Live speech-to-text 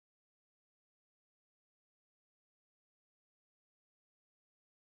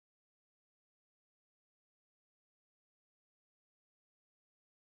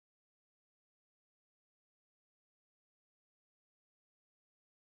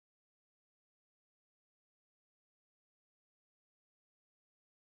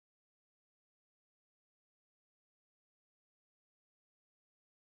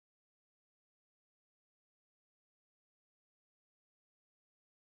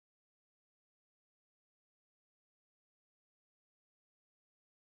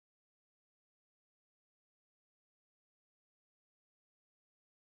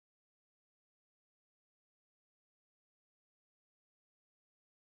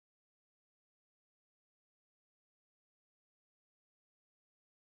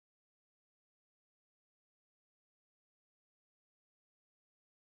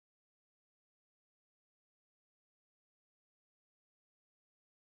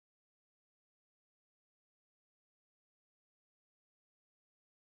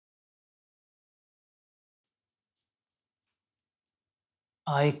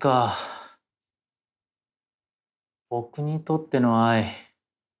愛か。僕にとっての愛。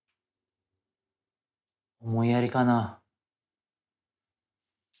思いやりかな。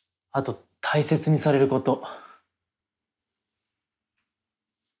あと、大切にされること。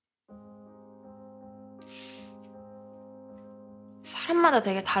사람마다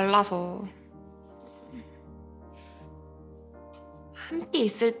되게 달라서 함께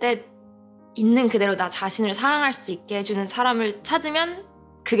있을 때 있는 그대로 나 자신을 사랑할 수 있게 해주는 사람을 찾으면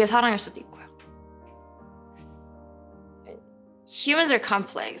그게 사랑일 수도 있고요. Humans are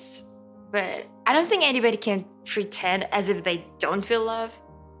complex, but I don't think anybody can pretend as if they don't feel love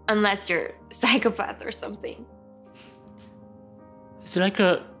unless you're a psychopath or something. It's like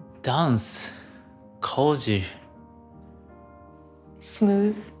a dance. Cozy.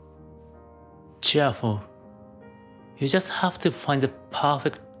 Smooth. Cheerful. You just have to find the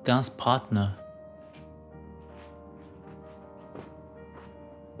perfect dance partner.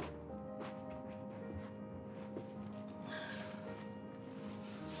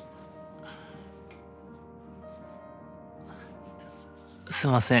すい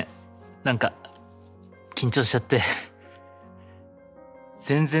ません。なんか緊張しちゃって。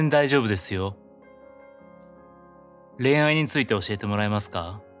全然大丈夫ですよ。恋愛について教えてもらえます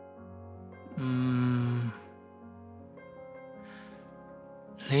か？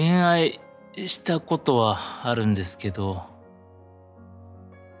恋愛したことはあるんですけど、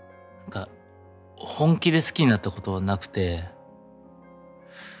なんか本気で好きになったことはなくて、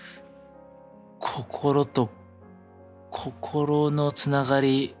心と心のつなが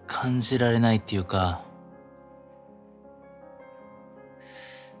り感じられないっていうか、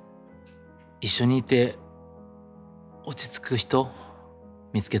一緒にいて落ち着く人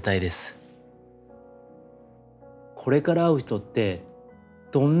見つけたいです。これから会う人って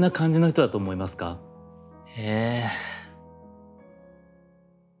どんな感じの人だと思いますか？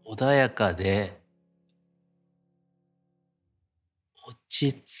穏やかで落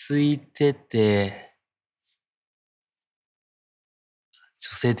ち着いてて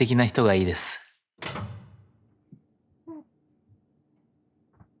女性的な人がいいです。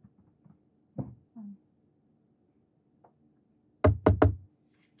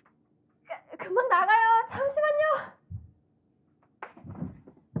금방 나가요. 잠시만요.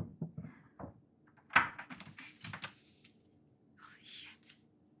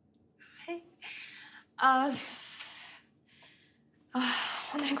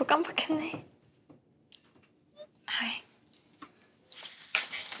 오늘 이거 깜빡했네. 하이.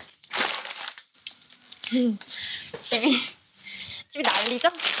 집이 난리죠?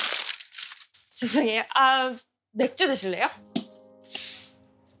 죄송해요. 맥주 드실래요?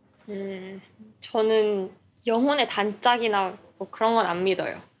 저는 영혼의 단짝이나 뭐 그런 건 안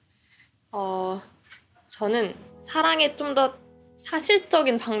믿어요. 저는 사랑의 좀 더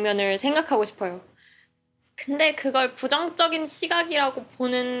사실적인 방면을 생각하고 싶어요. 근데 그걸 부정적인 시각이라고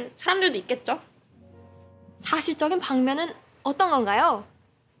보는 사람들도 있겠죠? 사실적인 방면은 어떤 건가요?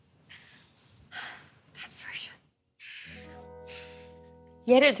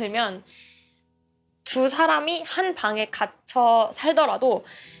 예를 들면 두 사람이 한 방에 갇혀 살더라도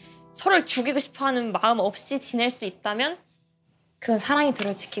서로를 죽이고 싶어하는 마음 없이 지낼 수 있다면 그건 사랑이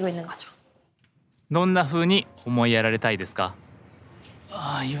둘을 지키고 있는 거죠. どんな風に思いやられたいですか？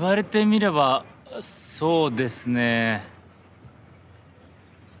言われてみればそうですね。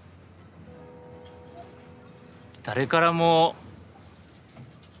誰からも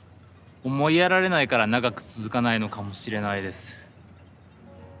思いやられないから長く続かないのかもしれないです。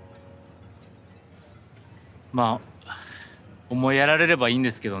まあ思いやられればいいん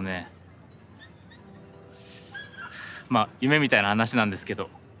ですけどね。まあ夢みたいな話なんですけど。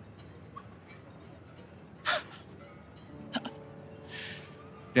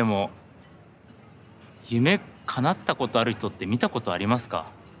でも夢叶ったことある人って見たことありますか？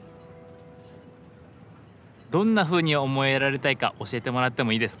どんな風に思いやられたいか教えてもらって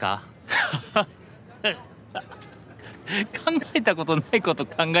もいいですか？考えたことないこと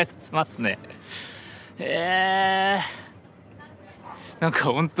考えさせますね。なんか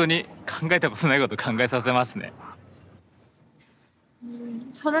本当に考えたことないこと考えさせますね。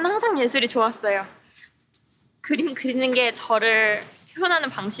저는 항상 예술이 좋았어요. 그림 그리는 게 저를 표현하는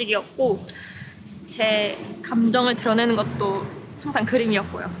방식이었고 제 감정을 드러내는 것도 항상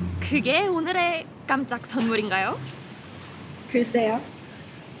그림이었고요. 그게 오늘의 깜짝 선물인가요? 글쎄요.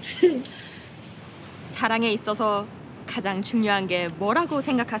 사랑에 있어서 가장 중요한 게 뭐라고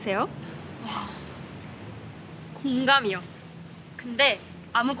생각하세요? 공감이요. 근데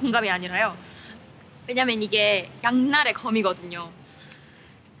아무 공감이 아니라요. 왜냐면 이게 양날의 검이거든요.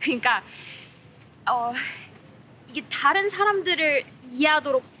 그러니까 이게 다른 사람들을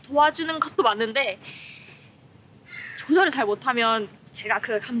이해하도록 도와주는 것도 맞는데 조절을 잘 못하면 제가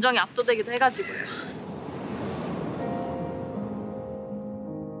그 감정에 압도되기도 해가지고요.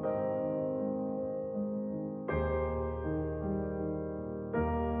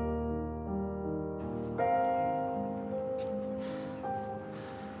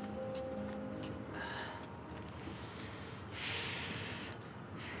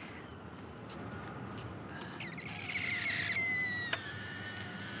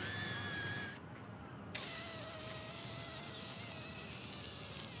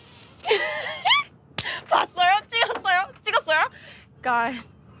 봤어요? 찍었어요? God.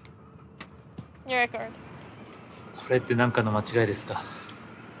 Your record. これって何かの間違いですか？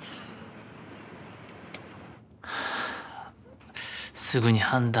すぐに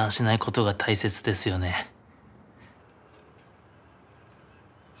判断しないことが大切ですよね。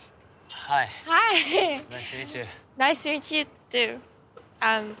はい。Hi. Nice to meet you. Nice to meet you too.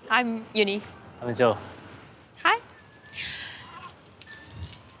 I'm Uni. I'm Joe. Hi.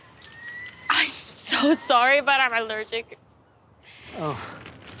 I'm so sorry, but I'm allergic. Oh.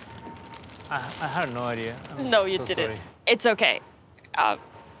 I had no idea. No, you didn't. Sorry. It's okay.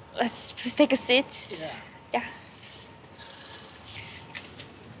 Let's please take a seat. Yeah. Yeah.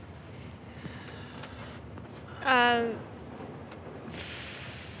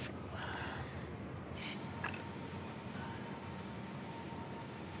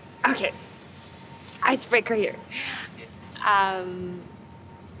 Okay. Icebreaker here.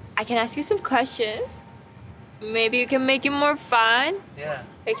 I can ask you some questions. Maybe you can make it more fun. Yeah.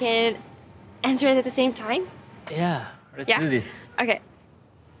 We can answer it at the same time. Yeah. Let's Yeah. do this. Okay.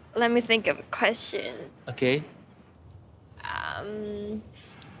 Let me think of a question. Okay.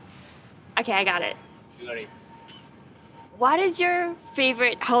 Okay, I got it. You got it. What is your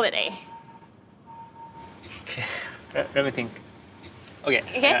favorite holiday? Okay. Let me think. Okay.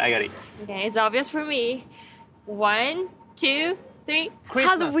 Okay. I got it. Okay, it's obvious for me. 1, 2, 3.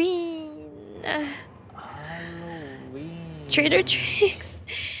 Christmas. Halloween. Halloween. Trader tricks.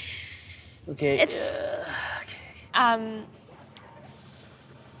 Okay. It's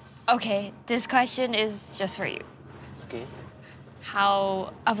Okay, this question is just for you. Okay.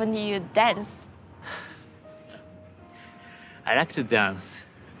 How often do you dance? I like to dance,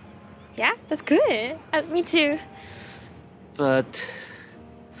 Yeah, that's good. Me too. but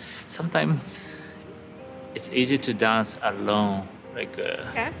sometimes it's easy to dance alone, like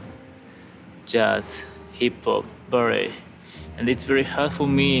Yeah. jazz, hip hop, ballet, and it's very hard for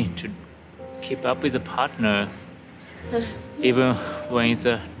me to keep up with a partner, even when it's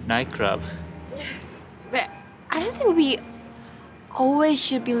a nightclub. But I don't think we always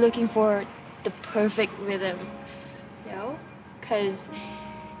should be looking for the perfect rhythm, you know? Because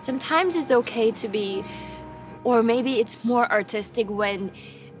sometimes it's okay to be, or maybe it's more artistic when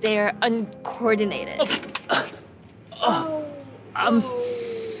they're uncoordinated. I'm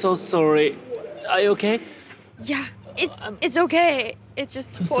so sorry. Are you okay? Yeah, it's okay. It's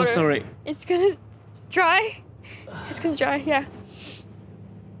just I'm so water. sorry. It's gonna dry. It's gonna dry, yeah.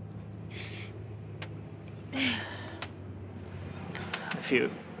 If you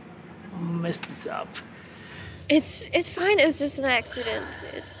messed this up. It's fine. It was just an accident.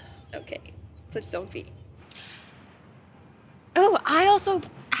 It's okay. Please don't be. Oh, I also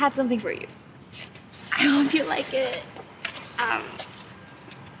had something for you. I hope you like it.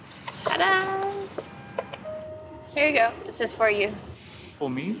 Ta-da! Here you go. This is for you. For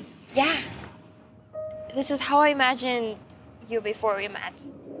me? Yeah. This is how I imagined you before we met.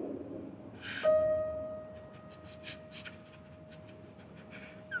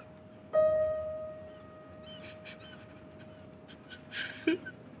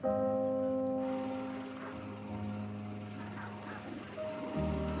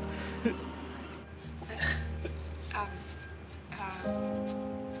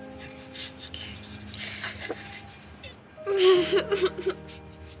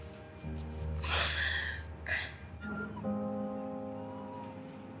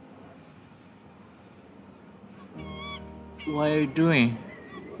 What are you doing?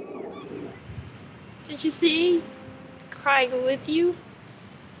 Did you see? Crying with you.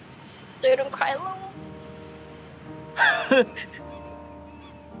 So you don't cry alone.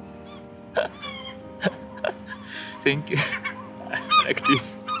 Thank you. I like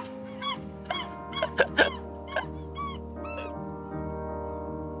this.